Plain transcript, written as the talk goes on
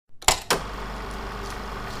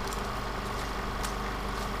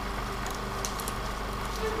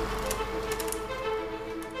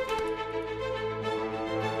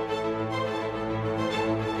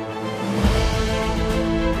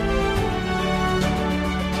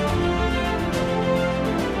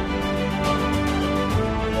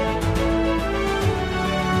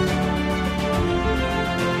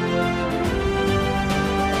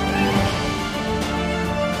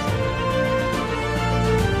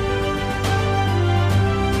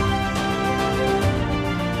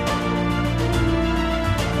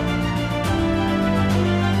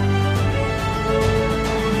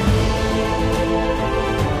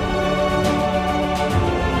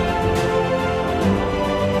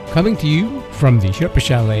Coming to you from the Sherpa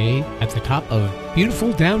Chalet at the top of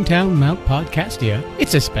beautiful downtown Mount Podcastia,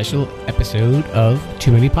 it's a special episode of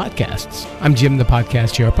Too Many Podcasts. I'm Jim the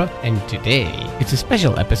Podcast Sherpa, and today it's a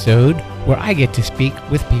special episode where I get to speak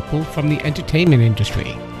with people from the entertainment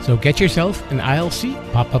industry. So get yourself an aisle seat,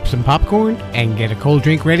 pop up some popcorn, and get a cold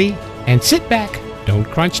drink ready, and sit back. Don't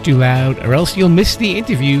crunch too loud, or else you'll miss the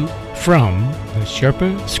interview from the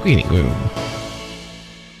Sherpa Screening Room.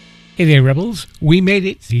 Hey there, Rebels. We made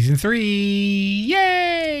it. Season 3.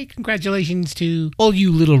 Yay! Congratulations to all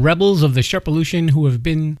you little rebels of the Sherpalution who have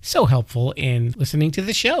been so helpful in listening to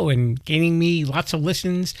the show and gaining me lots of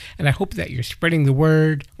listens. And I hope that you're spreading the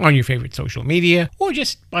word on your favorite social media or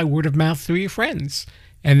just by word of mouth through your friends.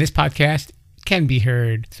 And this podcast can be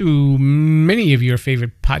heard through many of your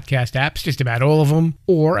favorite podcast apps, just about all of them,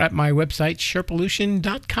 or at my website,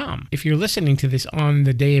 sherpalution.com. If you're listening to this on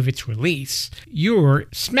the day of its release, you're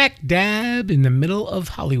smack dab in the middle of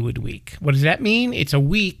Hollywood Week. What does that mean? It's a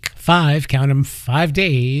week, 5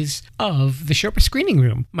 days of the Sherpa Screening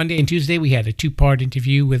Room. Monday and Tuesday, we had a 2-part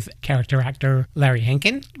interview with character actor Larry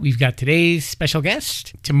Henkin. We've got today's special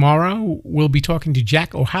guest. Tomorrow, we'll be talking to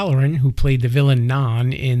Jack O'Halloran, who played the villain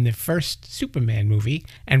Non in the first Superman movie.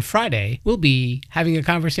 And Friday, we'll be having a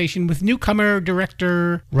conversation with newcomer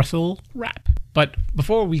director Russell Rapp. But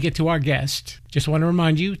before we get to our guest, just want to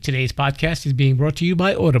remind you, today's podcast is being brought to you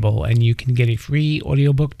by Audible, and you can get a free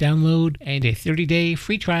audiobook download and a 30-day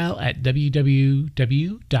free trial at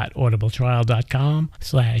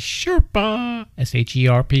www.audibletrial.com/Sherpa,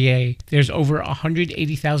 SHERPA. There's over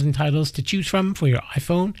 180,000 titles to choose from for your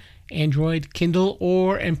iPhone, Android, Kindle,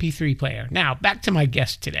 or MP3 player. Now, back to my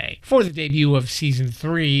guest today. For the debut of Season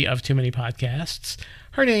 3 of Too Many Podcasts,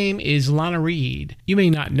 her name is Lana Reed. You may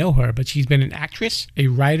not know her, but she's been an actress, a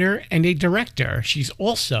writer, and a director. She's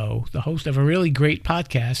also the host of a really great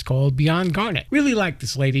podcast called Beyond Garnet. Really like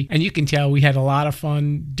this lady, and you can tell we had a lot of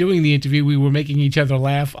fun doing the interview. We were making each other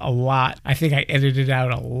laugh a lot. I think I edited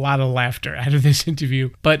out a lot of laughter out of this interview,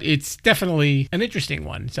 but it's definitely an interesting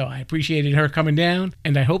one. So I appreciated her coming down,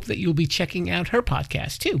 and I hope that you'll be checking out her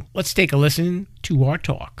podcast too. Let's take a listen to our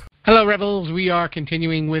talk. Hello, Rebels. We are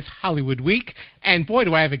continuing with Hollywood Week, and boy,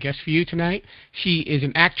 do I have a guest for you tonight. She is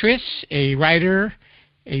an actress, a writer,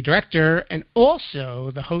 a director, and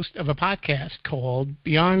also the host of a podcast called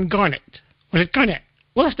Beyond Garnet. Was it Garnet?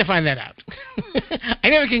 We'll have to find that out.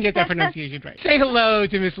 I never can get that pronunciation right. Say hello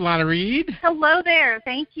to Miss Lana Reed. Hello there.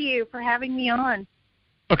 Thank you for having me on.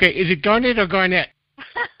 Okay, is it Garnet or Garnet?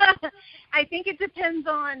 I think it depends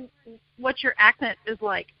on what your accent is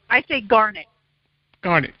like. I say Garnet.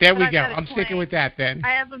 Garnet. There we go. I'm sticking with that then.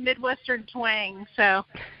 I have a Midwestern twang, so.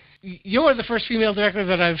 You're the first female director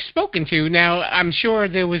that I've spoken to. Now, I'm sure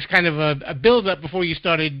there was kind of a build-up before you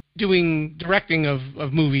started doing directing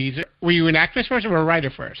of movies. Were you an actress first or a writer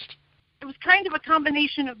first? It was kind of a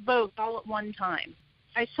combination of both all at one time.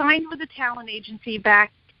 I signed with a talent agency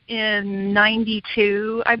back in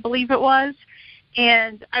 92, I believe it was,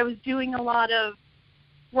 and I was doing a lot of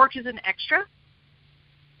work as an extra.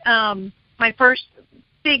 My first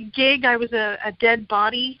big gig, I was a dead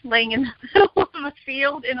body laying in the middle of a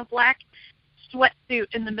field in a black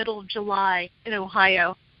sweatsuit in the middle of July in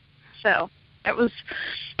Ohio. So it was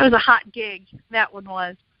a hot gig, that one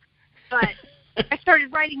was. But I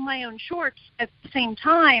started writing my own shorts at the same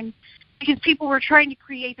time because people were trying to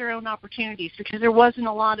create their own opportunities because there wasn't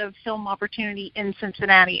a lot of film opportunity in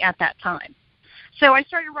Cincinnati at that time. So I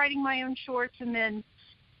started writing my own shorts, and then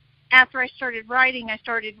after I started writing, I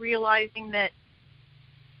started realizing that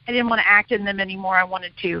I didn't want to act in them anymore. I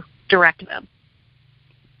wanted to direct them.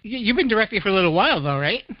 You've been directing for a little while, though,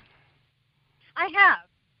 right? I have.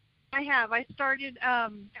 I started,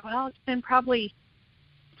 it's been probably,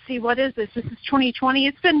 what is this? This is 2020.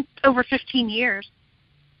 It's been over 15 years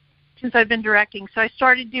since I've been directing. So I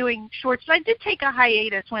started doing shorts. I did take a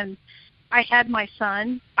hiatus when I had my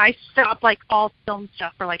son. I stopped, all film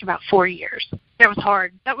stuff for, about 4 years. That was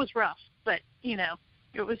hard. That was rough. But, it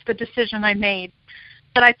was the decision I made.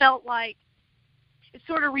 But I felt like it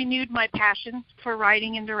sort of renewed my passion for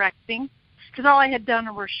writing and directing because all I had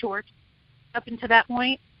done were shorts up until that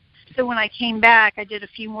point. So when I came back, I did a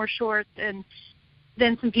few more shorts, and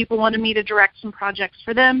then some people wanted me to direct some projects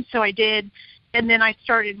for them, so I did. And then I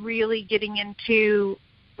started really getting into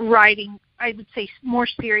writing, I would say, more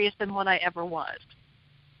serious than what I ever was.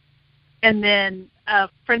 And then a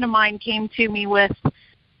friend of mine came to me with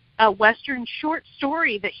a Western short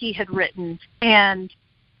story that he had written, and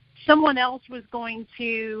someone else was going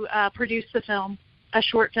to produce the film, a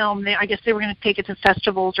short film. I guess they were going to take it to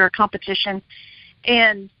festivals or a competition.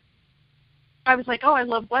 And I was like, oh, I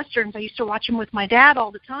love Westerns. I used to watch them with my dad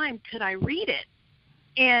all the time. Could I read it?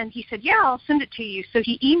 And he said, yeah, I'll send it to you. So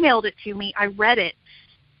he emailed it to me. I read it,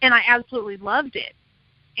 and I absolutely loved it.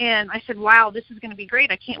 And I said, wow, this is going to be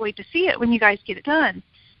great. I can't wait to see it when you guys get it done.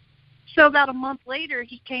 So about a month later,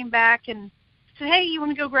 he came back and said, hey, you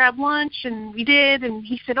want to go grab lunch? And we did. And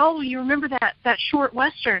he said, oh, you remember that short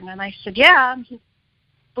Western? And I said, yeah.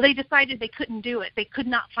 Well, they decided they couldn't do it. They could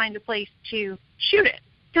not find a place to shoot it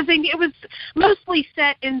because it was mostly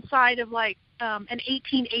set inside of like an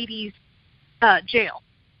 1880s jail,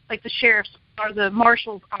 like the sheriff's or the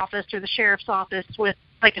marshal's office or the sheriff's office with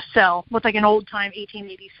like a cell, with like an old-time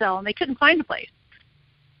 1880s cell, and they couldn't find a place.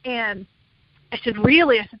 And I said,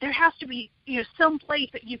 really? I said, there has to be, some place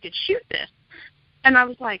that you could shoot this. And I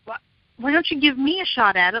was like, well, why don't you give me a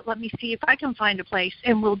shot at it? Let me see if I can find a place,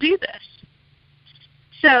 and we'll do this.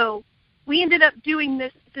 So we ended up doing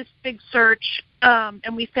this big search,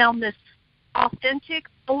 and we found this authentic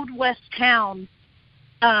Old West town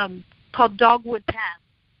called Dogwood Pass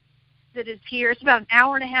that is here. It's about an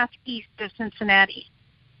hour and a half east of Cincinnati.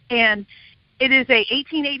 And it is a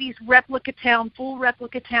 1880s replica town, full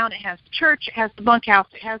replica town. It has the church, it has the bunkhouse,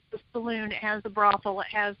 it has the saloon, it has the brothel, it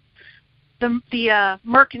has the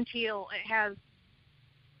mercantile, it has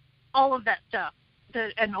all of that stuff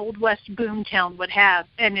that an Old West boom town would have.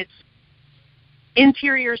 And its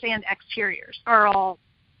interiors and exteriors are all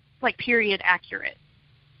like period accurate.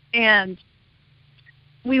 And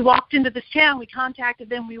we walked into this town, we contacted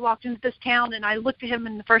them, we walked into this town, and I looked at him,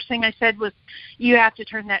 and the first thing I said was, you have to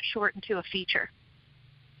turn that short into a feature,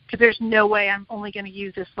 because there's no way I'm only going to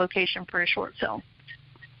use this location for a short film.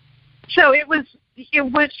 So it went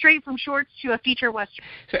straight from shorts to a feature Western.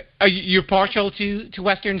 So are you partial to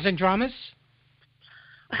Westerns and dramas?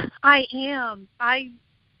 I am. I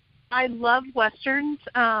love Westerns.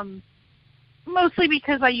 Mostly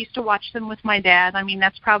because I used to watch them with my dad. I mean,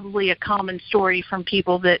 that's probably a common story from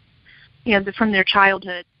people that, from their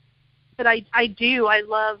childhood. But I do. I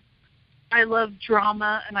love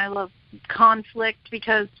drama and I love conflict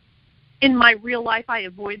because in my real life I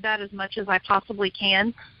avoid that as much as I possibly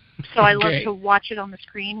can. So I love to watch it on the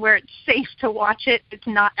screen where it's safe to watch it. It's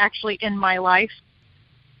not actually in my life.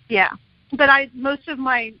 Yeah. But most of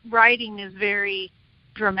my writing is very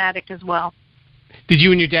dramatic as well. Did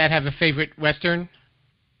you and your dad have a favorite Western?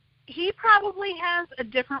 He probably has a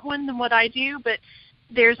different one than what I do, but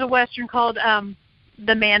there's a Western called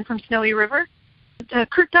The Man from Snowy River,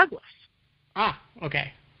 Kirk Douglas. Ah,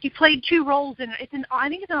 okay. He played two roles in it. I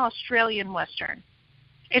think it's an Australian Western.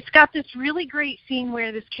 It's got this really great scene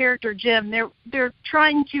where this character, Jim, they're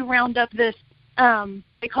trying to round up this,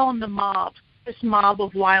 they call him the mob, this mob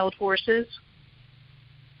of wild horses.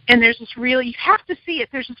 And there's this really, you have to see it.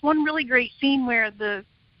 There's this one really great scene where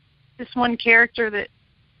this one character that,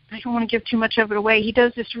 I don't want to give too much of it away, he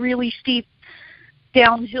does this really steep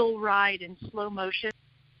downhill ride in slow motion.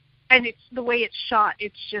 And it's the way it's shot,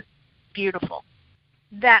 it's just beautiful.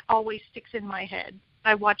 That always sticks in my head.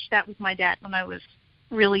 I watched that with my dad when I was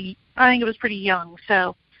I think it was pretty young.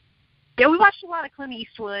 So, yeah, we watched a lot of Clint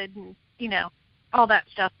Eastwood and, all that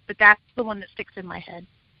stuff. But that's the one that sticks in my head,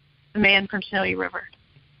 The Man from Snowy River.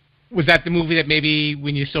 Was that the movie that maybe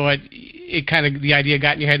when you saw it, it kind of, the idea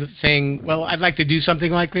got in your head saying, well, I'd like to do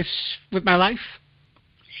something like this with my life?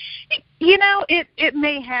 It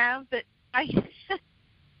may have, but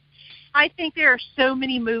I think there are so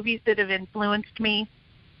many movies that have influenced me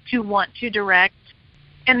to want to direct.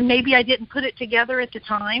 And maybe I didn't put it together at the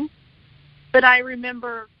time, but I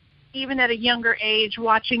remember even at a younger age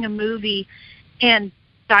watching a movie and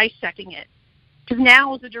dissecting it. Because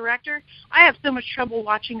now as a director, I have so much trouble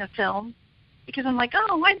watching a film because I'm like,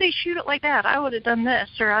 oh, why'd they shoot it like that? I would have done this,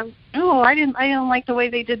 or I didn't like the way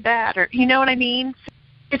they did that, or you know what I mean?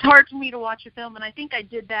 It's hard for me to watch a film, and I think I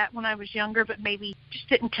did that when I was younger, but maybe just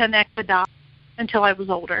didn't connect the dots until I was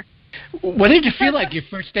older. What did you feel like your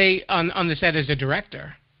first day on the set as a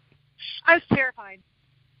director? I was terrified.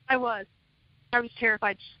 I was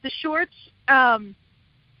terrified. The shorts,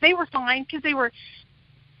 they were fine because they were.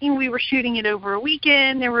 We were shooting it over a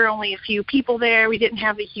weekend. There were only a few people there. We didn't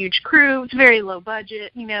have a huge crew. It's very low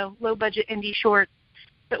budget, low budget indie short.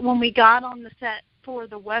 But when we got on the set for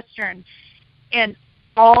the Western, and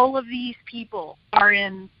all of these people are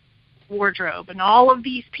in wardrobe, and all of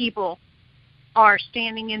these people are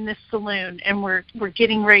standing in this saloon, and we're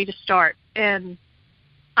getting ready to start. And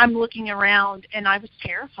I'm looking around, and I was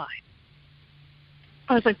terrified.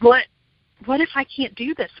 I was like, what if I can't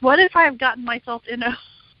do this? What if I've gotten myself in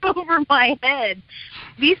over my head?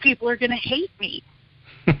 These people are going to hate me.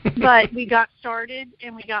 But we got started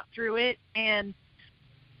and we got through it, and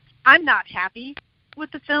I'm not happy with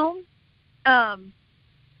the film,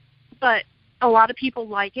 but a lot of people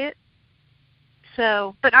like it.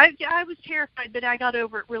 So, but I was terrified, but I got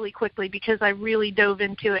over it really quickly because I really dove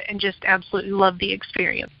into it and just absolutely loved the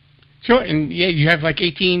experience. Sure, and yeah, you have like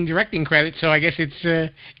 18 directing credits, so I guess it's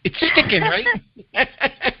sticking, right?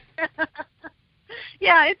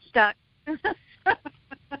 Yeah, it's stuck.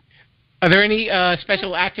 Are there any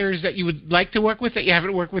special actors that you would like to work with that you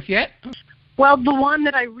haven't worked with yet? Well, the one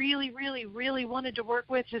that I really, really, really wanted to work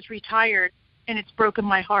with is retired, and it's broken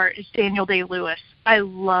my heart, is Daniel Day-Lewis. I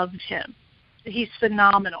loved him. He's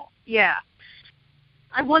phenomenal. Yeah.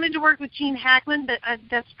 I wanted to work with Gene Hackman, but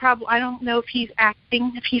that's probably, I don't know if he's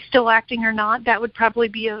still acting or not. That would probably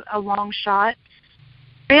be a long shot.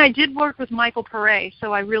 And I did work with Michael Pare,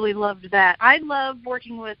 so I really loved that. I love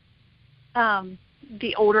working with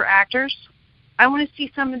the older actors. I want to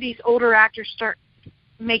see some of these older actors start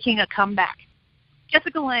making a comeback.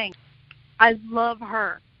 Jessica Lange, I love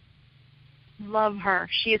her. Love her.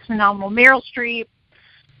 She is phenomenal. Meryl Streep.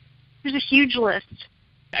 There's a huge list.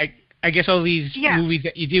 I guess all these movies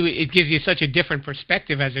that you do, it gives you such a different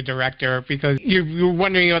perspective as a director because you're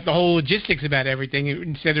wondering about the whole logistics about everything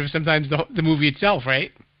instead of sometimes the movie itself,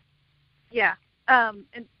 right? Yeah. And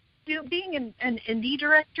being an indie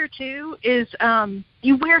director, too, is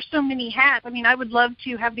you wear so many hats. I mean, I would love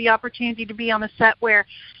to have the opportunity to be on a set where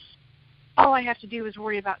all I have to do is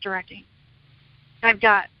worry about directing. I've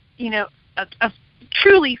got, a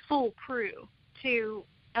truly full crew to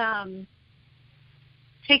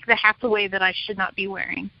take the hats away that I should not be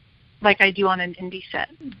wearing, like I do on an indie set.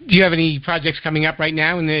 Do you have any projects coming up right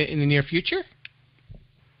now in the near future?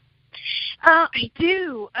 I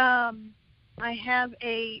do. I have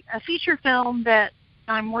a feature film that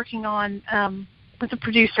I'm working on with a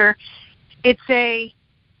producer. It's a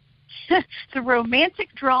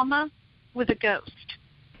romantic drama with a ghost.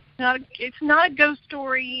 It's not a ghost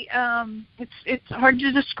story. It's hard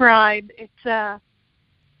to describe. It's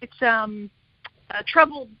a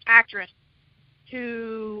troubled actress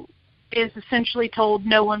who is essentially told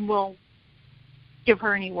no one will give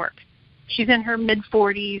her any work. She's in her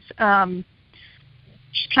mid-40s.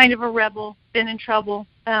 She's kind of a rebel, been in trouble,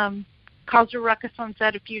 caused a ruckus on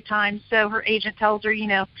set a few times, so her agent tells her,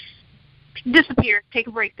 disappear, take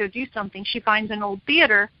a break, go do something. She finds an old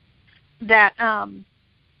theater that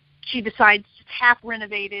she decides it's half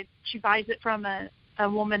renovated. She buys it from a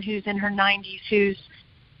woman who's in her 90s whose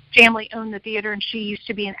family owned the theater, and she used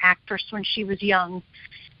to be an actress when she was young.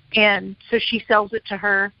 And so she sells it to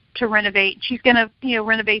her to renovate. She's going to,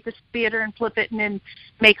 renovate this theater and flip it and then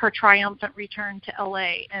make her triumphant return to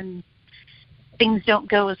L.A., and things don't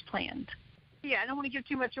go as planned. Yeah, I don't want to give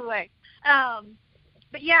too much away.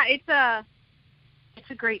 But yeah, it's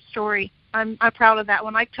a great story. I'm proud of that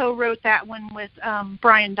one. I co-wrote that one with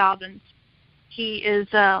Brian Dobbins. He is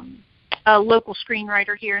a local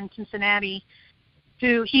screenwriter here in Cincinnati.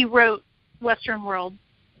 He wrote Western World,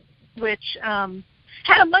 which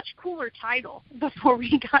had a much cooler title before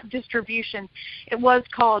we got distribution. It was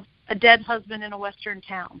called A Dead Husband in a Western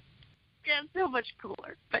Town. Yeah, so much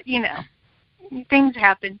cooler. But, things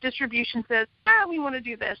happen. Distribution says, we want to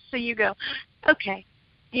do this. So you go, okay.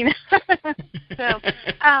 So,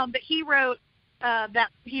 but he wrote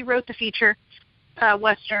he wrote the feature,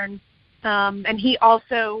 Western, and he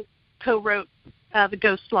also co-wrote The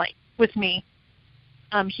Ghost Light with me.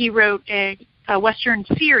 He wrote a Western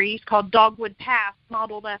series called Dogwood Pass,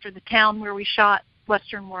 modeled after the town where we shot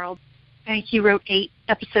Western World. And he wrote 8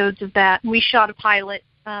 episodes of that. We shot a pilot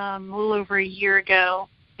a little over a year ago,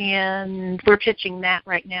 and we're pitching that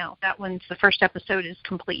right now. That one's, the first episode is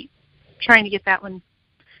complete. Trying to get that one,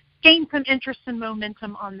 gain some interest and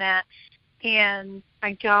momentum on that. And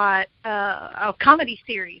I got a comedy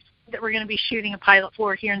series that we're going to be shooting a pilot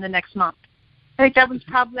for here in the next month. I think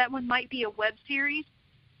that one might be a web series,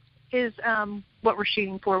 is what we're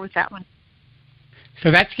shooting for with that one.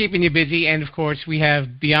 So that's keeping you busy, and of course we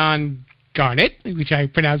have Beyond Garnet, which I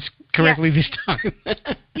pronounced correctly this time.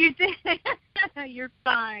 You did. You're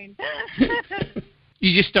fine.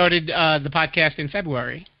 You just started the podcast in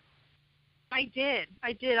February. I did.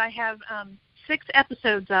 I have 6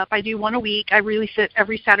 episodes up. I do one a week. I release it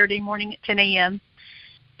every Saturday morning at 10 a.m.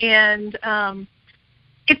 And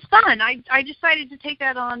it's fun. I decided to take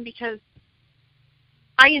that on because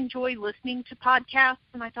I enjoy listening to podcasts,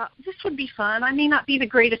 and I thought, this would be fun. I may not be the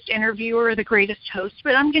greatest interviewer or the greatest host,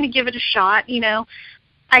 but I'm going to give it a shot.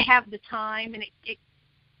 I have the time, and it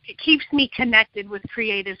keeps me connected with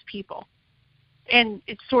creative people. And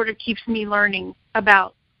it sort of keeps me learning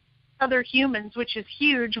about other humans, which is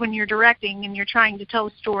huge when you're directing and you're trying to tell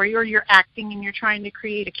a story, or you're acting and you're trying to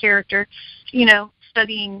create a character.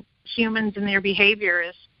 Studying humans and their behavior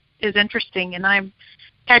is interesting, and I'm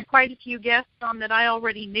had quite a few guests on that I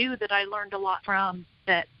already knew that I learned a lot from.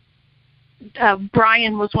 That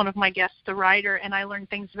Brian was one of my guests, the writer, and I learned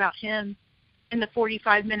things about him in the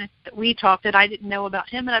 45 minutes that we talked that I didn't know about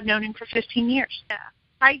him, and I've known him for 15 years. Yeah.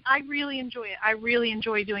 I really enjoy it. I really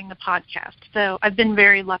enjoy doing the podcast. So I've been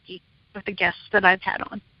very lucky with the guests that I've had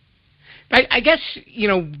on. I guess,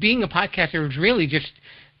 being a podcaster is really just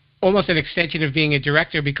almost an extension of being a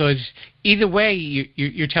director, because either way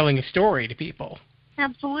you're telling a story to people.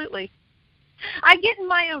 Absolutely. I get in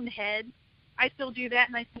my own head. I still do that,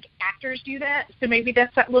 and I think actors do that. So maybe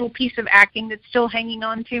that's that little piece of acting that's still hanging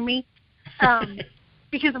on to me.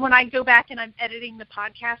 Because when I go back and I'm editing the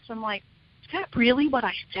podcast, I'm like, is that really what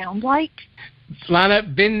I sound like? Lana,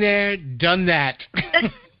 been there, done that.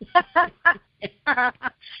 You've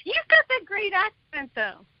got that great accent,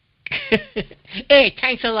 though. Hey,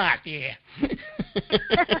 thanks a lot, yeah.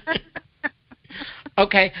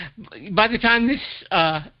 Okay, by the time this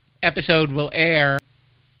episode will air,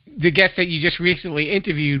 the guest that you just recently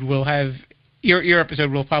interviewed will have, your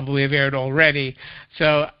episode will probably have aired already.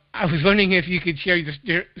 So I was wondering if you could share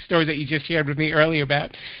the story that you just shared with me earlier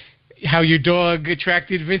about how your dog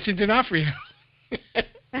attracted Vincent D'Onofrio.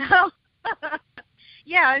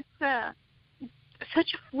 Yeah, it's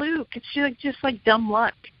such a fluke. It's just like dumb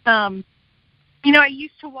luck. I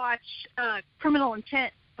used to watch Criminal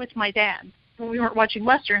Intent with my dad. When we weren't watching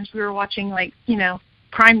Westerns, we were watching,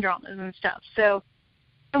 crime dramas and stuff. So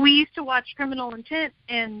we used to watch Criminal Intent,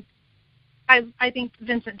 and I think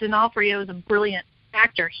Vincent D'Onofrio is a brilliant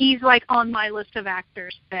actor. He's, on my list of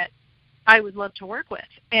actors that I would love to work with.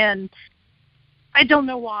 And I don't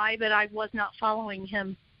know why, but I was not following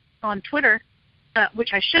him on Twitter,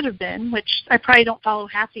 which I should have been, which I probably don't follow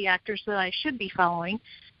half the actors that I should be following.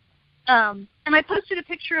 And I posted a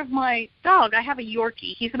picture of my dog. I have a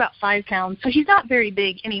Yorkie. He's about 5 pounds, so he's not very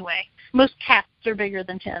big anyway. Most cats are bigger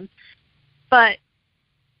than him. But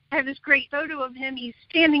I have this great photo of him. He's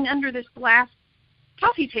standing under this glass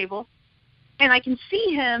coffee table, and I can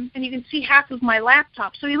see him, and you can see half of my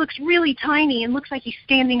laptop. So he looks really tiny and looks like he's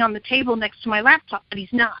standing on the table next to my laptop, but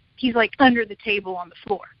he's not. He's, under the table on the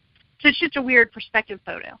floor. So it's just a weird perspective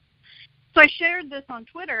photo. So I shared this on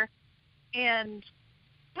Twitter, and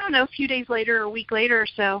I don't know, a few days later or a week later or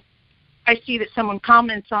so, I see that someone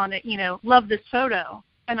comments on it, love this photo.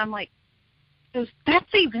 And I'm like, does that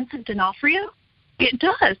say Vincent D'Onofrio? It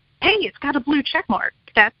does. Hey, it's got a blue check mark.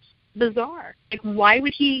 That's bizarre. How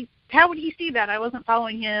would he see that? I wasn't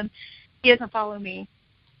following him. He doesn't follow me.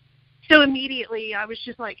 So immediately I was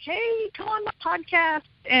just like, hey, come on my podcast.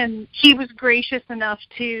 And he was gracious enough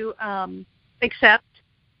to accept.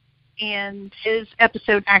 And his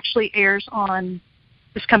episode actually airs on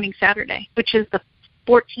this coming Saturday, which is the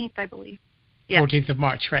 14th, I believe. Yeah. 14th of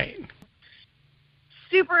March, right.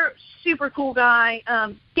 Super, super cool guy.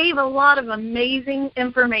 Gave a lot of amazing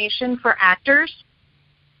information for actors.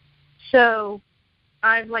 So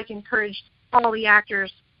I've encouraged all the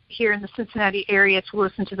actors here in the Cincinnati area to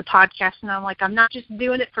listen to the podcast, and I'm like, I'm not just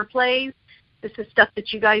doing it for plays. This is stuff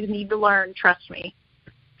that you guys need to learn, trust me.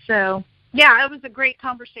 So, yeah, it was a great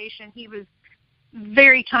conversation. He was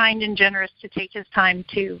very kind and generous to take his time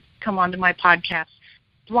to come onto my podcast.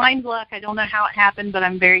 Blind luck. I don't know how it happened, but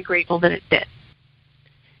I'm very grateful that it did.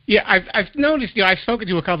 Yeah, I've noticed, I've spoken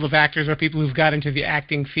to a couple of actors or people who've got into the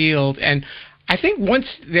acting field, and I think once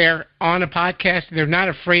they're on a podcast, they're not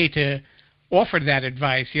afraid to offer that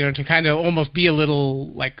advice, to kind of almost be a little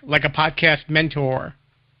like a podcast mentor.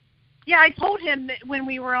 Yeah, I told him that when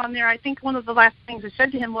we were on there, I think one of the last things I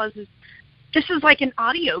said to him was, this is like an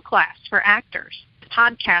audio class for actors. The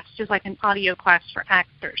podcast is like an audio class for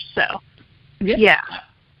actors. So, yeah.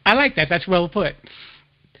 I like that. That's well put.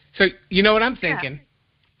 So, you know what I'm thinking?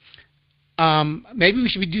 Yeah. Maybe we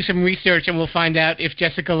should do some research and we'll find out if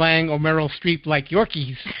Jessica Lange or Meryl Streep like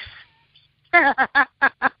Yorkies. That's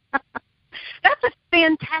a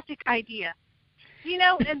fantastic idea.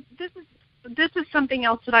 And this is something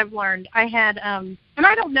else that I've learned. I had, and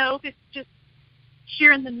I don't know if it's just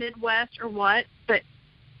here in the Midwest or what, but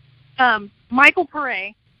Michael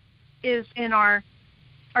Pare is in our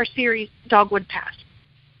series Dogwood Pass.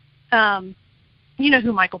 You know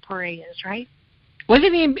who Michael Pare is, right?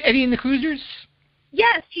 Wasn't he Eddie and the Cruisers?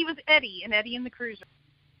 Yes, he was Eddie in Eddie and the Cruisers.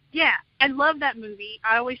 Yeah, I love that movie.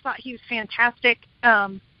 I always thought he was fantastic.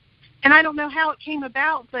 And I don't know how it came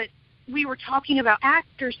about, but we were talking about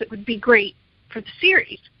actors that would be great for the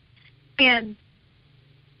series. And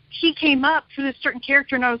he came up for this certain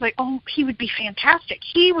character, and I was like, oh, he would be fantastic.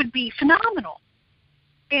 He would be phenomenal.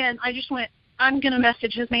 And I just went, I'm going to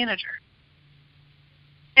message his manager.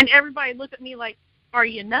 And everybody looked at me like, are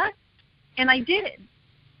you nuts? And I did.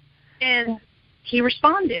 And he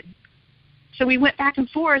responded. So we went back and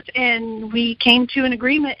forth, and we came to an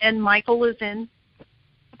agreement, and Michael is in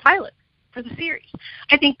the pilot for the series.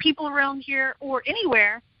 I think people around here or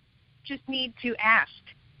anywhere just need to ask.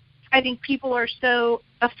 I think people are so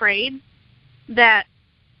afraid that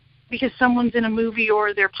because someone's in a movie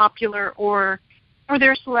or they're popular or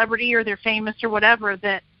they're a celebrity or they're famous or whatever,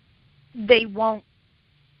 that they won't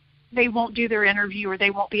do their interview or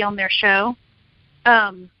they won't be on their show.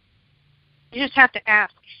 You just have to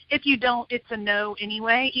ask. If you don't, it's a no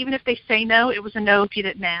anyway. Even if they say no, it was a no if you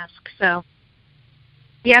didn't ask. So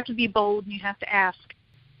you have to be bold and you have to ask.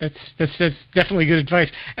 That's definitely good advice.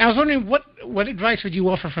 And I was wondering, what advice would you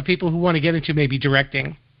offer for people who want to get into maybe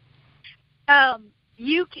directing?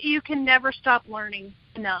 You can never stop learning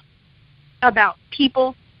enough about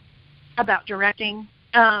people, about directing.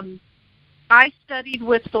 I studied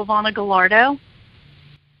with Silvana Gallardo.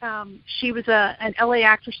 She was an LA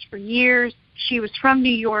actress for years. She was from New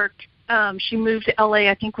York. She moved to LA,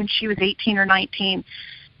 I think, when she was 18 or 19.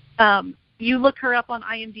 You look her up on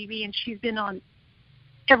IMDb, and she's been on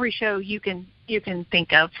every show you can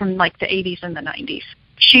think of from like the 80s and the 90s.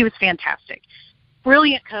 She was fantastic.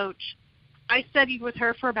 Brilliant coach. I studied with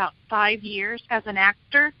her for about 5 years as an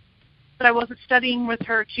actor, but I wasn't studying with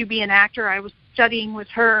her to be an actor. I was studying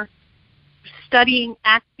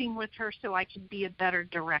acting with her so I could be a better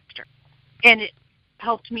director. And it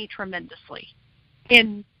helped me tremendously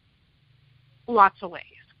in lots of ways.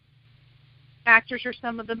 Actors are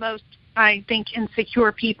some of the most, I think,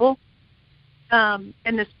 insecure people. And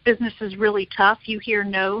this business is really tough. You hear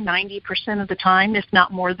no 90% of the time, if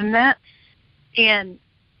not more than that. And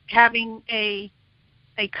having a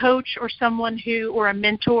coach or someone or a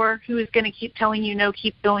mentor who is going to keep telling you, no,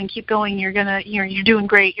 keep going, you're doing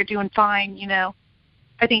great, you're doing fine,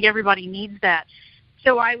 I think everybody needs that.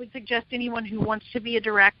 So I would suggest anyone who wants to be a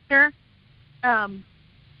director,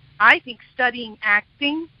 I think studying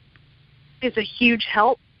acting is a huge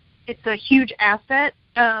help. It's a huge asset.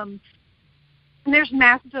 And there's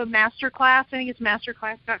a master class, I think it's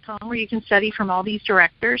masterclass.com, where you can study from all these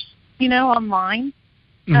directors, online.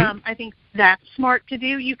 Mm-hmm. I think that's smart to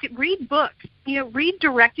do. You could read books, read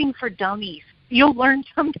Directing for Dummies. You'll learn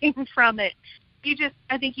something from it.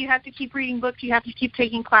 I think you have to keep reading books. You have to keep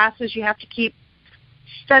taking classes. You have to keep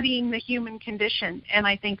studying the human condition. And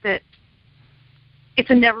I think that it's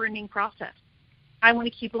a never-ending process. I want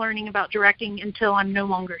to keep learning about directing until I'm no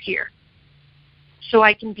longer here, so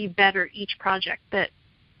I can be better each project that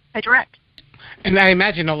I direct. And I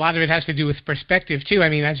imagine a lot of it has to do with perspective, too. I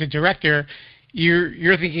mean, as a director,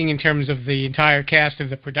 you're thinking in terms of the entire cast of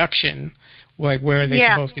the production, like where are they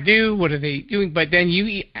supposed to do, what are they doing, but then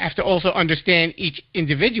you have to also understand each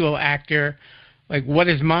individual actor, like what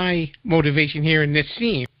is my motivation here in this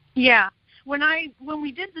scene. Yeah. When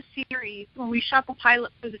we did the series, when we shot the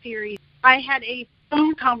pilot for the series, I had a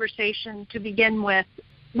phone conversation to begin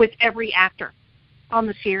with every actor on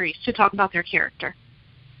the series to talk about their character.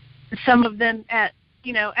 Some of them at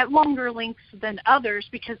longer lengths than others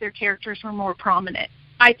because their characters were more prominent.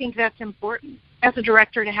 I think that's important as a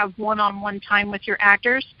director to have one-on-one time with your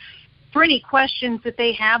actors for any questions that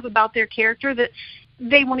they have about their character that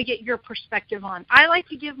they want to get your perspective on. I like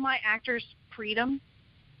to give my actors freedom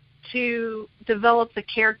to develop the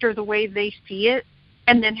character the way they see it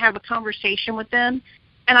and then have a conversation with them,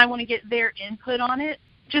 and I want to get their input on it.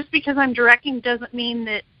 Just because I'm directing doesn't mean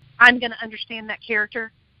that I'm going to understand that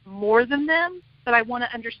character more than them, but I want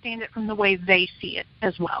to understand it from the way they see it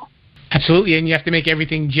as well. Absolutely, and you have to make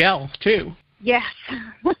everything gel, too. Yes.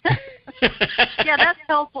 Yeah, that's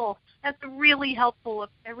helpful. That's really helpful if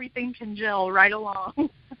everything can gel right along.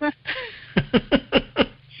 But,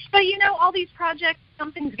 all these projects,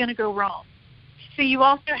 something's going to go wrong. So you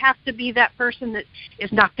also have to be that person that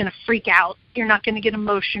is not going to freak out. You're not going to get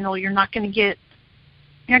emotional. You're not going to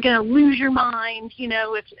lose your mind,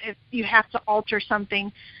 if you have to alter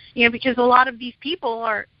something, because a lot of these people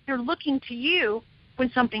they're looking to you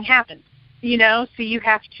when something happens, so you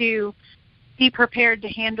have to be prepared to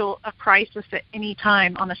handle a crisis at any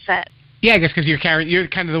time on a set. Yeah, I guess because you're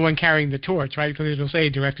kind of the one carrying the torch, right? Because it'll say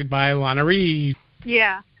directed by Lana Reed.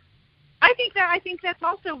 Yeah, I think that's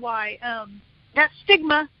also why that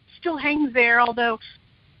stigma still hangs there. Although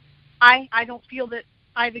I don't feel that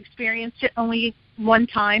I've experienced it. Only one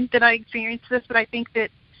time that I experienced this, but I think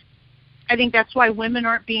that's why women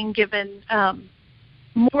aren't being given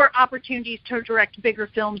more opportunities to direct bigger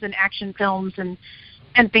films and action films and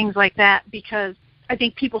things like that, because I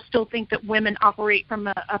think people still think that women operate from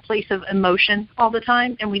a place of emotion all the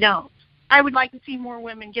time, and we don't. I would like to see more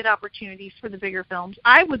women get opportunities for the bigger films.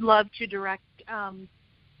 I would love to direct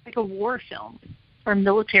like a war film or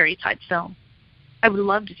military type film. I would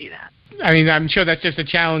love to do that. I mean, I'm sure that's just a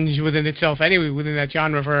challenge within itself anyway, within that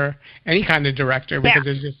genre for any kind of director, because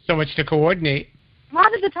there's just so much to coordinate. A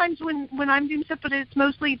lot of the times when I'm doing stuff, but it's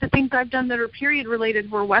mostly the things I've done that are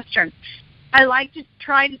period-related were Western. I like to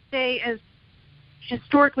try to stay as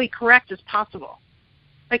historically correct as possible,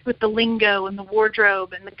 like with the lingo and the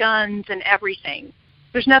wardrobe and the guns and everything.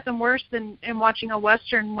 There's nothing worse than in watching a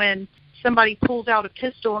Western when somebody pulls out a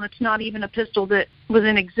pistol and it's not even a pistol that was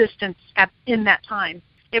in existence in that time.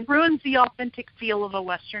 It ruins the authentic feel of a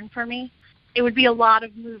Western for me. It would be a lot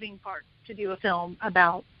of moving parts to do a film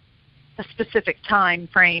about a specific time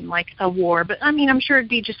frame, like a war. But, I mean, I'm sure it'd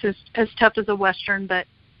be just as tough as a Western,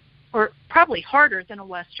 or probably harder than a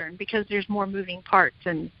Western because there's more moving parts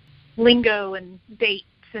and lingo and dates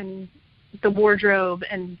and the wardrobe.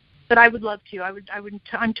 But I would love to.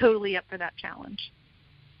 I'm totally up for that challenge.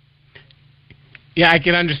 Yeah, I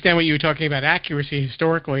can understand what you were talking about, accuracy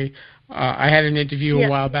historically. I had an interview a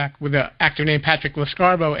while back with an actor named Patrick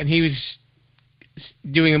Lescarbo, and he was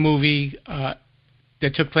doing a movie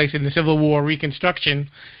that took place in the Civil War Reconstruction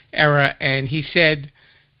era, and he said,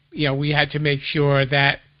 we had to make sure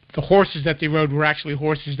that the horses that they rode were actually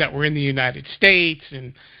horses that were in the United States,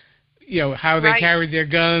 and how they carried their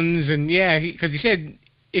guns, and because he said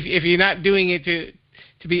if you're not doing it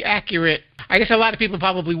to be accurate, I guess a lot of people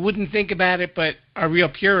probably wouldn't think about it, but a real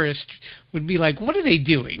purist would be like, what are they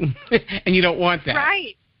doing? And you don't want that.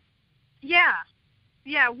 Right. Yeah.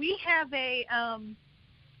 Yeah, we have I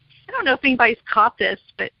don't know if anybody's caught this,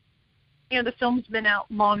 but, the film's been out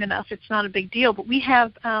long enough. It's not a big deal. But we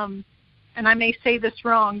have, and I may say this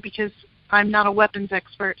wrong because I'm not a weapons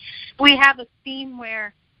expert, but we have a scene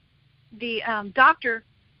where the doctor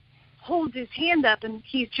holds his hand up and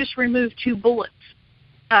he's just removed 2 bullets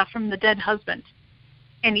from the dead husband.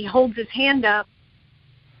 And he holds his hand up,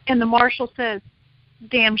 and the marshal says,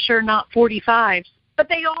 damn sure not 45s. But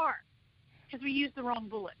they are, because we used the wrong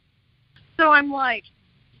bullet. So I'm like,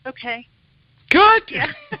 okay. Good.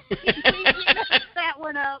 Yeah. We messed that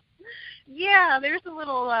one up. Yeah, there's a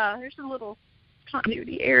little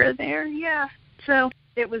continuity error there. Yeah. So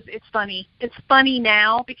it's funny. It's funny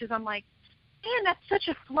now because I'm like, man, that's such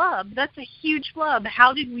a flub. That's a huge flub.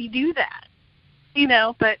 How did we do that?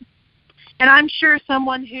 And I'm sure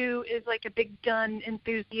someone who is like a big gun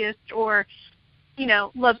enthusiast or,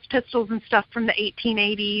 loves pistols and stuff from the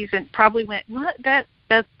 1880s and probably went, what?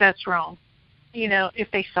 That's wrong. If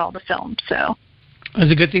they saw the film. So it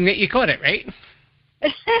was a good thing that you caught it, right?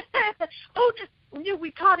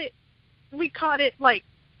 We caught it. We caught it like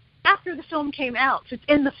after the film came out. So it's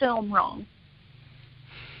in the film wrong.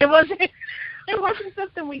 It wasn't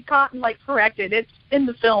something we caught and corrected. It's in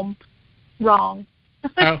the film wrong.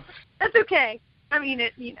 Oh. That's okay. I mean,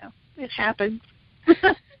 it happens.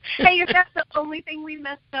 Hey, if that's the only thing we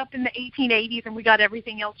messed up in the 1880s and we got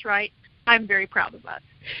everything else right, I'm very proud of us.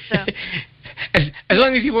 So. As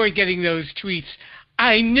long as you weren't getting those tweets,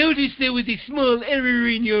 I noticed there was a small error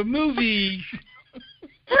in your movie.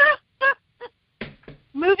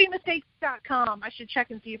 Moviemistakes.com. I should check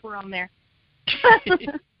and see if we're on there.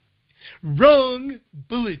 Wrong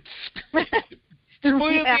bullets.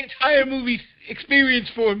 Spoiled the entire movie experience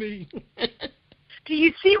for me. Do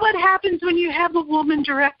you see what happens when you have a woman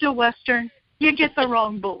direct a Western? You get the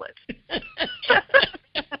wrong bullet.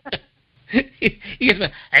 He goes,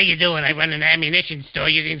 how you doing? I run an ammunition store.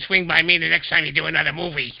 You can swing by me the next time you do another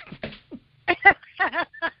movie.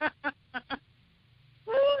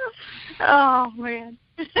 Oh, man.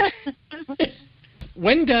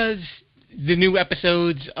 When does the new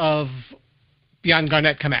episodes of Beyond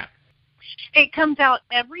Garnett come out? It comes out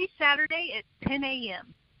every Saturday at 10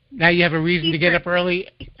 a.m. Now you have a reason to get up early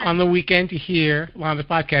on the weekend to hear Londa's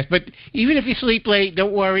podcast. But even if you sleep late,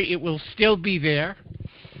 don't worry. It will still be there.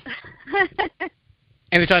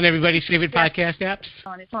 And it's on everybody's favorite podcast apps?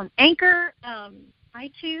 It's on Anchor,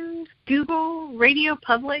 iTunes, Google, Radio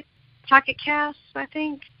Public, Pocket Casts, I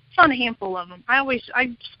think. It's on a handful of them.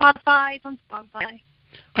 Spotify, it's on Spotify.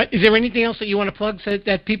 Is there anything else that you want to plug so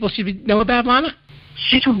that people should know about, Lana?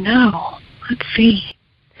 I don't know. Let's see.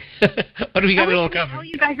 What do we got a little covered? cover? Tell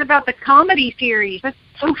you guys about the comedy series. That's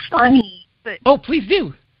so funny. But please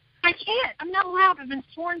do. I can't. I'm not allowed. I've been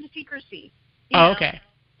sworn to secrecy. Okay.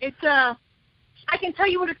 It's I can tell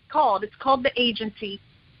you what it's called. It's called The Agency,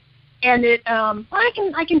 and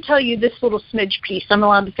I can tell you this little smidge piece. I'm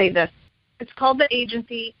allowed to say this. It's called The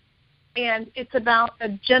Agency, and it's about a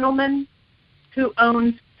gentleman who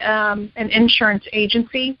owns an insurance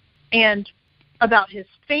agency, and about his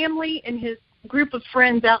family and his group of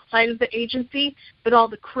friends outside of the agency, but all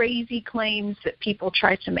the crazy claims that people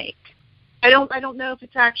try to make. I don't know if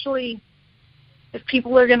it's actually if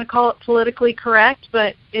people are going to call it politically correct,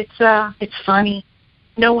 but it's funny.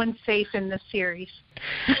 No one's safe in this series.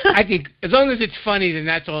 I think as long as it's funny, then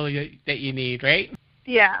that's all that you need, right?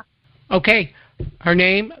 Yeah. Okay. Her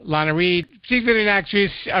name, Lana Reed. She's been an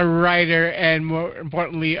actress, a writer, and more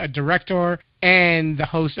importantly, a director and the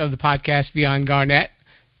host of the podcast Beyond Garnet.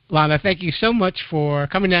 Lana, thank you so much for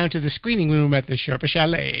coming down to the screening room at the Sherpa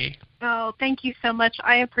Chalet. Oh, thank you so much.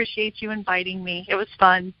 I appreciate you inviting me. It was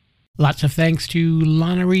fun. Lots of thanks to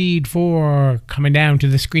Lana Reed for coming down to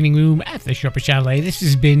the screening room at the Sherpa Chalet. This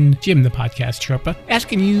has been Jim the Podcast Sherpa,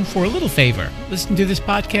 asking you for a little favor. Listen to this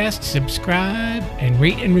podcast, subscribe, and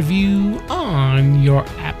rate and review on your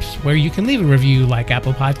apps where you can leave a review like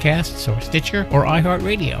Apple Podcasts or Stitcher or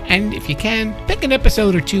iHeartRadio. And if you can, pick an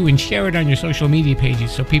episode or two and share it on your social media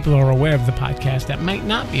pages so people are aware of the podcast that might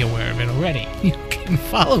not be aware of it already. You can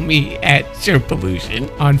follow me at Sherpolution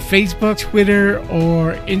on Facebook, Twitter,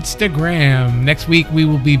 or Instagram. Next week, we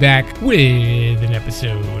will be back with an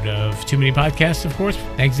episode of Too Many Podcasts, of course.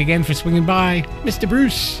 Thanks again for swinging by. Mr.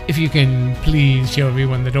 Bruce, if you can please show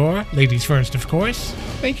everyone the door. Ladies first, of course.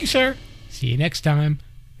 Thank you, sir. See you next time.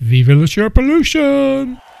 Viva la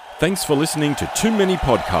Sherpolution! Thanks for listening to Too Many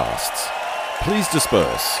Podcasts. Please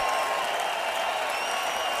disperse.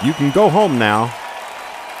 You can go home now.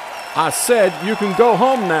 I said you can go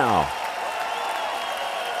home now.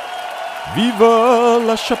 Viva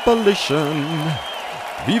la Sherpolution.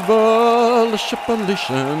 Viva la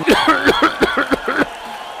Sherpolution.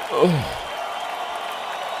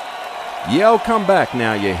 Yeah, I'll come back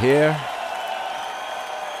now, you hear?